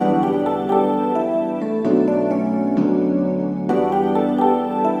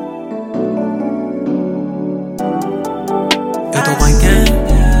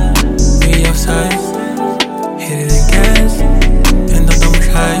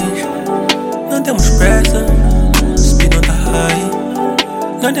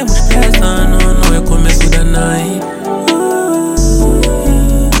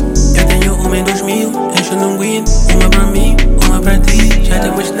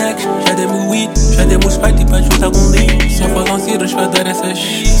pra juntar com lixo. Só faltam ciros pra dar essas.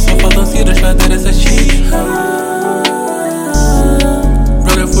 Só faltam ciros pra dar essas shit.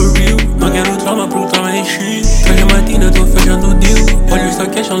 Brother for real, não quero trauma pro trauma nem shit. Traje matina, tô fechando o deal. Olhos só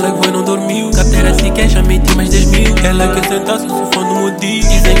queixam, lego e não dormiu. Carteira se queixa, meti mais 10 mil. Ela quer sentar-se, se for no modi.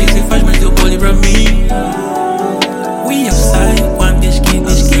 Dizem que se faz, mas deu pole pra mim. We outside, com a bitch que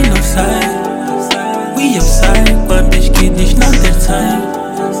diz que não sai. We outside, com a bitch que diz não ter time.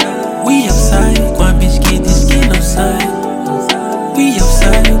 We outside, com a bitch que diz que não sai. We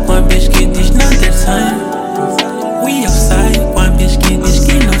outside, com a bitch que diz não ter time. We outside, com a bitch que diz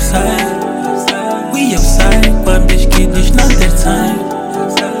que não sai. We outside, com a bitch que diz não ter time.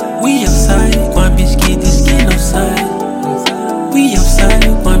 We outside, com a bitch que diz que não sai. We outside,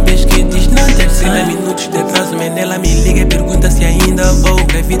 com a bitch que diz não ter time. 30 minutos de atraso, Menela me liga e pergunta se ainda vou.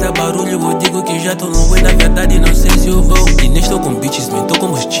 Evita barulho, eu digo que já tô no way. Na verdade não sei se eu vou. E nem estou com bitches, men, tô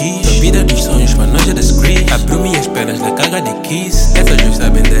com os cheese. A vida dos sonhos, pra nós é da script. Abriu minhas pernas na carga de kiss. Essas já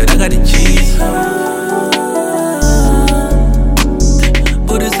sabem der água de cheese.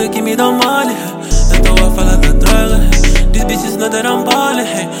 Por isso que me dão mole. Eu tô a falar da droga. These bitches não deram bola.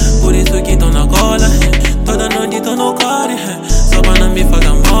 Por isso que tão na cola. Toda noite tô no core. Só pra não me fazer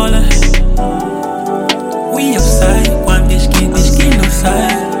mola. We outside, com a bitch que diz que não sai.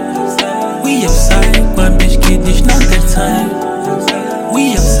 We outside, com a bitch que diz não ter time.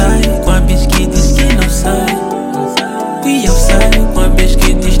 We outside.